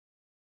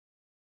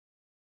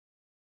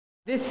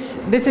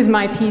This is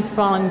my piece,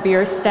 Fallen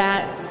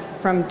Bierstadt,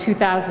 from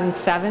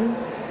 2007,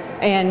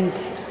 and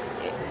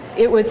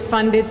it was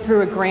funded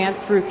through a grant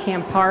through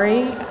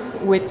Campari,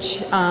 which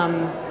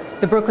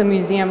the Brooklyn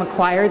Museum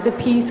acquired the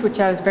piece, which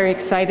I was very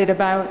excited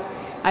about.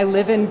 I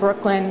live in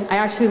Brooklyn. I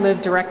actually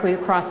live directly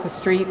across the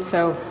street,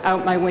 so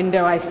out my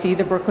window I see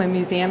the Brooklyn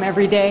Museum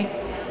every day.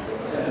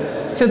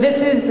 So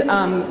this is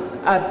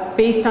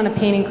based on a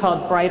painting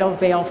called Bridal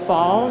Veil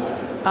Falls.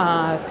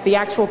 The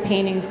actual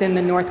painting's in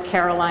the North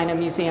Carolina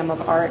Museum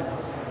of Art.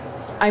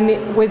 I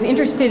was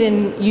interested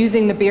in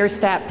using the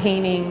Bierstadt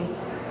painting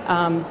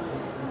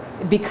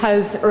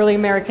because early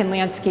American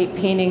landscape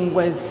painting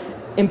was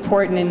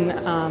important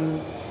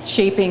in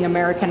shaping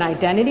American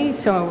identity.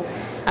 So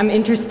I'm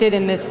interested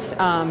in this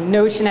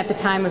notion at the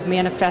time of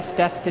manifest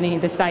destiny,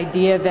 this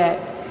idea that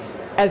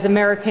as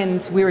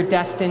Americans we were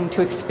destined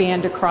to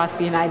expand across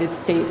the United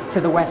States to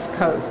the West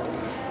Coast.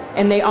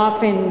 And they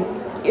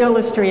often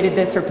illustrated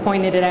this or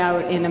pointed it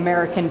out in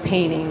American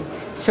painting,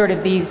 sort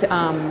of these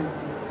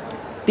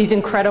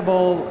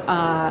incredible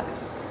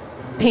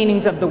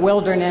paintings of the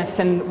wilderness,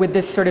 and with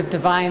this sort of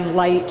divine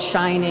light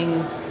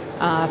shining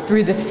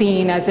through the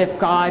scene as if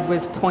God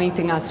was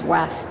pointing us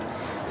west.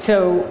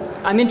 So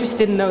I'm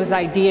interested in those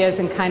ideas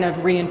and kind of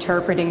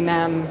reinterpreting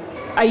them.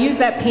 I use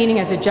that painting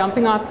as a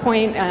jumping off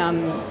point.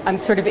 I'm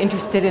sort of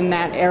interested in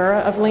that era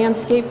of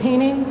landscape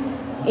painting.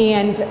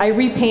 And I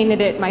repainted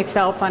it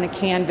myself on a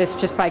canvas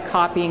just by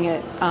copying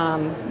it,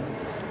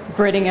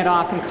 gridding it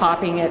off and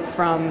copying it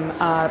from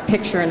a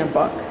picture in a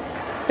book.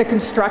 The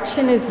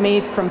construction is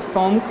made from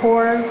foam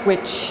core,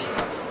 which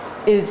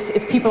is,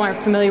 if people aren't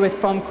familiar with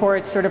foam core,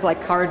 it's sort of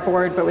like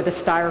cardboard but with a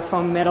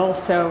styrofoam middle.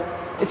 So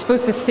it's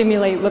supposed to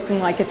simulate looking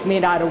like it's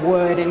made out of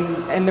wood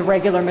and the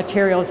regular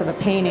materials of a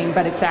painting,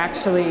 but it's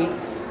actually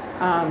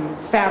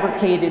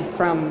fabricated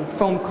from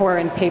foam core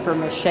and paper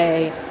mache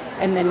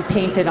and then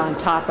painted on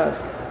top of.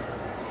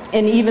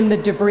 And even the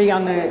debris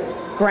on the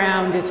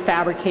ground is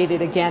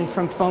fabricated again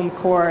from foam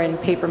core and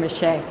paper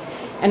mache.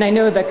 And I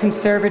know the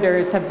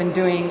conservators have been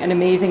doing an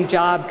amazing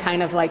job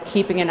kind of like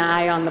keeping an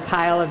eye on the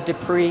pile of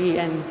debris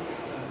and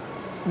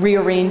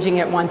rearranging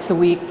it once a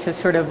week to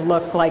sort of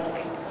look like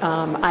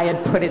I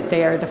had put it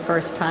there the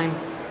first time.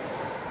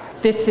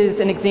 This is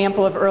an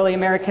example of early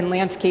American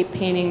landscape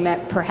painting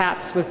that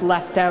perhaps was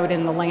left out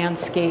in the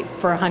landscape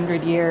for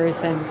 100 years,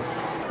 and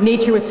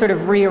nature was sort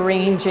of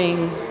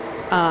rearranging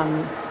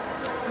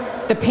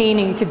the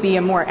painting to be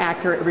a more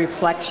accurate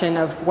reflection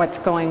of what's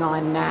going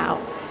on now.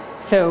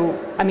 So,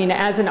 I mean,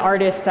 as an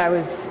artist, I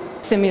was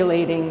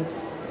simulating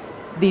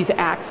these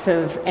acts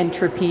of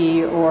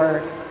entropy,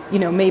 or, you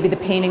know, maybe the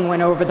painting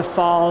went over the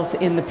falls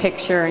in the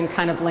picture and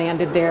kind of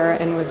landed there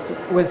and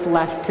was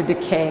left to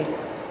decay.